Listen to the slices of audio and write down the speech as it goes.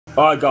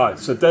Alright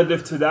guys, so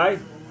deadlift today.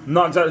 I'm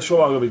not exactly sure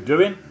what I'm going to be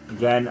doing.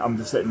 Again, I'm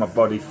just letting my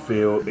body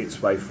feel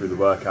its way through the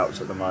workouts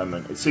at the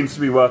moment. It seems to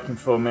be working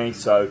for me,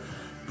 so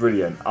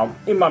brilliant. I'm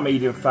in my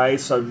medium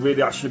phase, so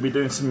really I should be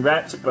doing some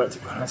reps, but to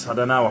be honest, I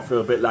don't know, I feel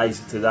a bit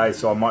lazy today,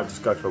 so I might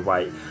just go for a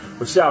weight.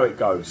 We'll see how it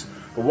goes.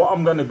 But what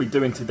I'm going to be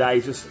doing today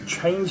is just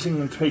changing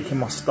and tweaking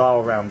my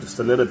style around just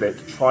a little bit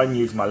to try and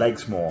use my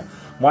legs more.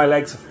 My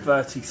legs are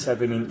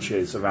 37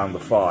 inches around the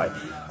thigh.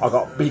 I've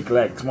got big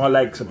legs. My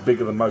legs are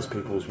bigger than most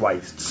people's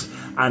waists.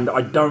 And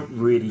I don't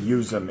really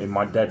use them in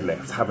my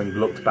deadlift, having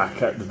looked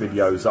back at the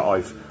videos that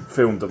I've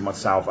filmed of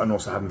myself and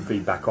also having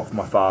feedback off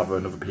my father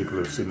and other people who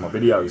have seen my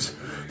videos.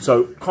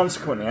 So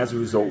consequently, as a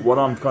result, what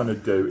I'm going to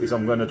do is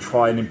I'm going to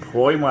try and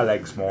employ my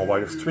legs more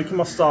by just tweaking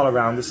my style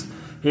around just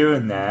here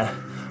and there.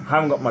 I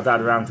haven't got my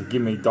dad around to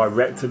give me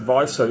direct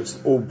advice, so it's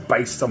all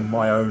based on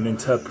my own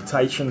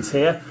interpretations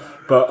here.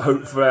 But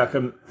hopefully I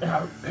can,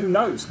 who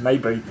knows,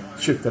 maybe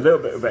shift a little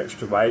bit of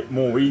extra weight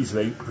more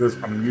easily because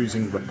I'm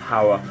using the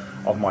power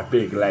of my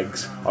big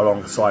legs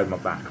alongside my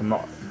back. I'm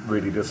not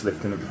really just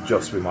lifting it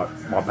just with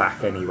my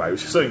back anyway,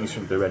 which is something you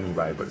shouldn't do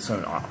anyway, but it's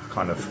something I've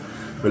kind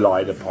of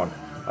relied upon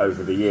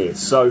over the years.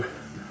 So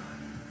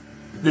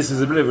this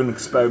is a bit of an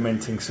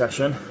experimenting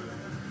session.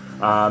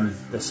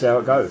 Let's see how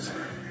it goes.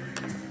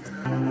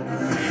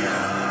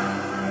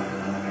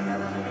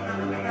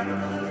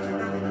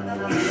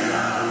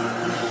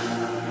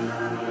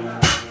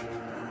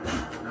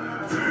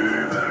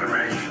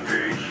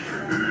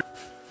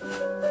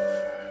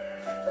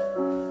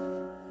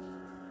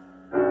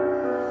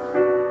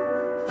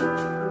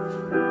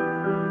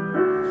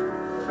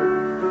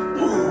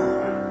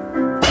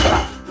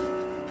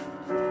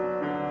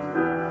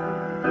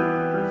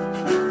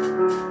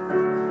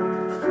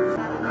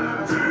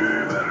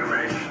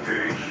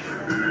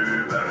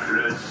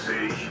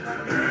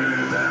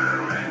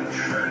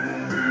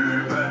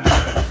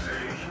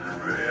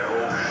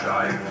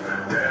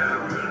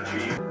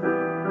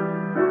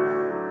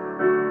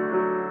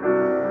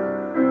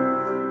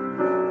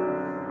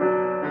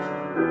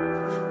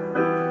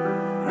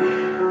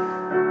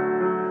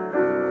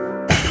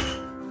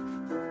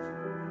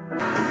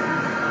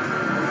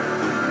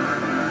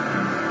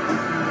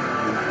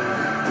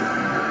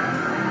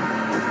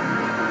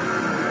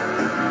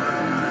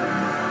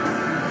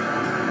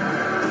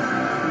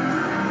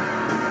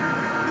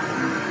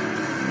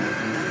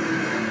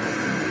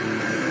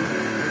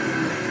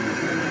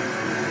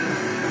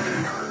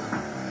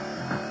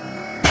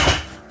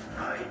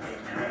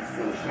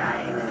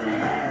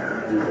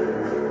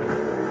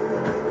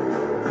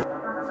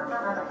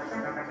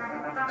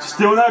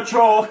 Still no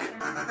chalk.